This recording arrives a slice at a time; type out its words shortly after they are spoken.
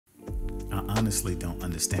honestly don't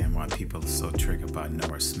understand why people are so triggered by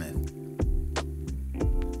Nara Smith.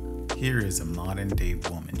 Here is a modern day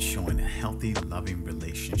woman showing a healthy, loving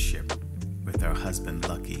relationship with her husband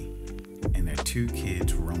Lucky and their 2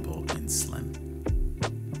 kids Rumble and Slim.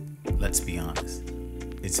 Let's be honest,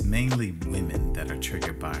 it's mainly women that are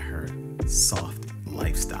triggered by her soft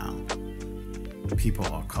lifestyle. People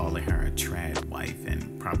are calling her a trad wife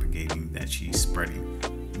and propagating that she's spreading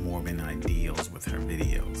morbid ideals with her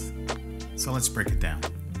videos. So let's break it down.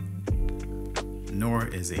 Nora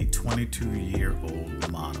is a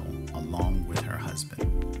 22-year-old model along with her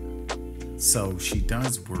husband. So she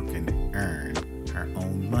does work and earn her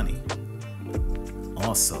own money.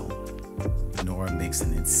 Also, Nora makes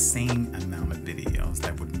an insane amount of videos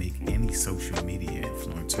that would make any social media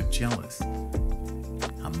influencer jealous.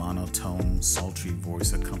 A monotone, sultry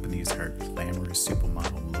voice accompanies her glamorous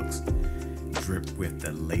supermodel looks, dripped with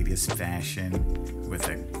the latest fashion, with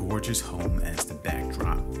a gorgeous home as the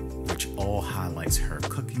backdrop, which all highlights her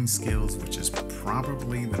cooking skills, which is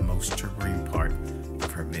probably the most triggering part of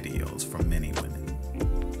her videos for many women.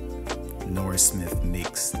 Nara Smith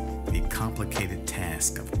makes the complicated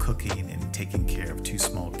task of cooking and taking care of 2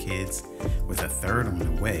 small kids with a 3rd on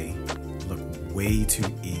the way look way too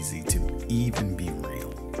easy to even be real.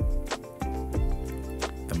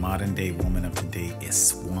 The modern day woman of today is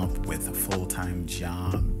swamped with a full-time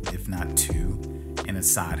job, if not 2, and a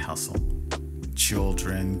side hustle.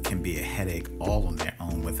 Children can be a headache all on their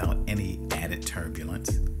own without any added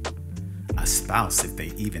turbulence. A spouse, if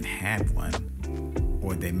they even had one,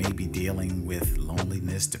 or they may be dealing with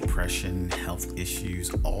loneliness, depression, health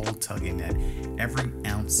issues, all tugging at every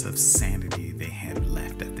ounce of sanity they have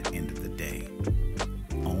left at the end of the day,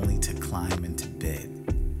 only to climb into bed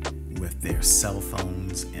with their cell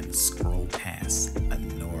phones and scroll past a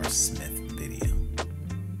Nara Smith video.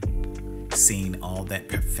 Seeing all that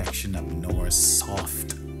perfection of Nora's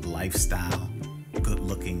soft lifestyle,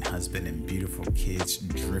 good-looking husband and beautiful kids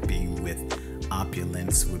dripping with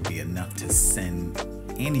opulence would be enough to send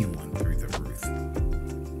anyone through the roof.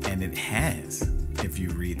 And it has, if you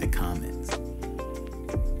read the comments.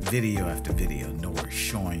 Video after video, Nora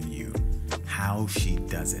showing you how she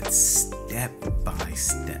does it step by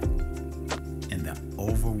step. And the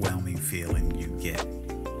overwhelming feeling you get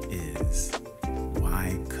is,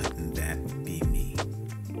 why couldn't that be me?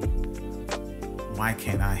 Why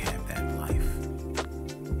can't I have that life?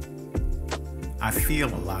 I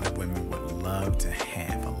feel a lot of women would love to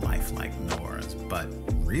have a life like Nora's, but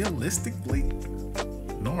realistically,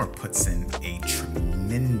 Nora puts in a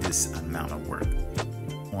tremendous amount of work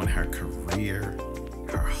on her career,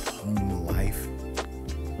 her home life,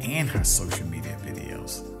 and her social media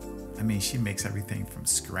videos. I mean, she makes everything from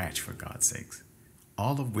scratch, for God's sakes,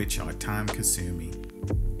 all of which are time-consuming,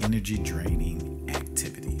 energy-draining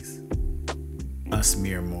activities. Us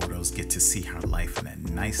mere mortals get to see her life in a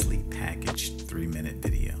nicely packaged 3-minute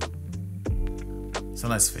video. So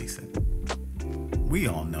let's face it, we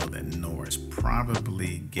all know that Nora's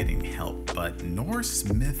probably getting help, but Nara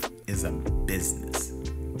Smith is a business,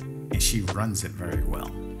 and she runs it very well.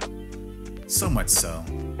 So much so,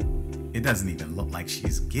 it doesn't even look like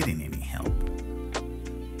she's getting any help.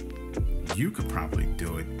 You could probably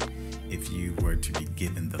do it if you were to be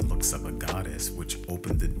given the looks of a goddess, which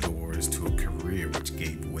opened the doors to a career which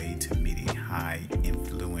gave way to meeting high,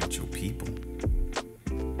 influential people.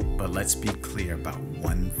 But let's be clear about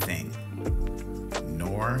one thing.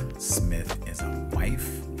 Nara Smith is a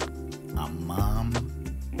wife, a mom,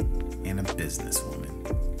 and a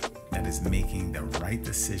businesswoman that is making the right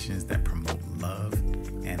decisions that promote love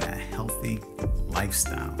and a healthy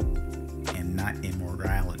lifestyle and not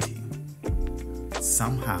immorality.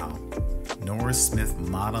 Somehow, Nara Smith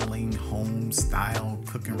modeling home style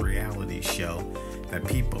cooking reality show that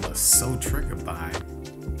people are so triggered by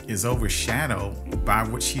is overshadowed by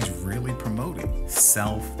what she's really promoting: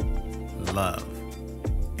 self-love,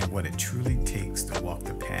 and what it truly takes to walk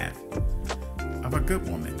the path of a good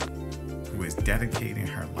woman who is dedicating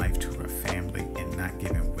her life to her family and not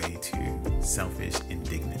giving way to selfish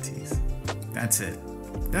indignities. That's it.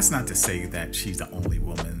 That's not to say that she's the only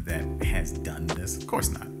woman that has done this. Of course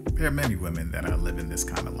not. There are many women that are living this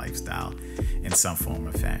kind of lifestyle in some form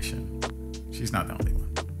or fashion. She's not the only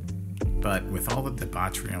one. But with all the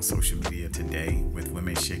debauchery on social media today, with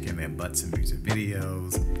women shaking their butts in music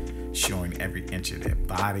videos, showing every inch of their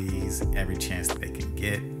bodies, every chance that they can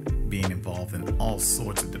get, being involved in all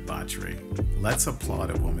sorts of debauchery, let's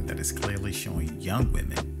applaud a woman that is clearly showing young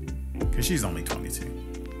women, because she's only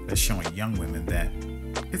 22, that's showing young women that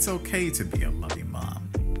it's okay to be a loving mom,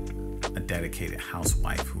 a dedicated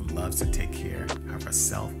housewife who loves to take care of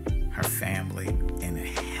herself, her family, in a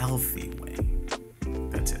healthy way.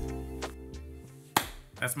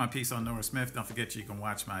 That's my piece on Nara Smith. Don't forget you can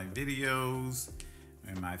watch my videos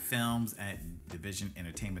and my films at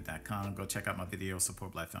divisionentertainment.com. Go check out my videos.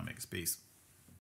 Support Black filmmakers. Peace.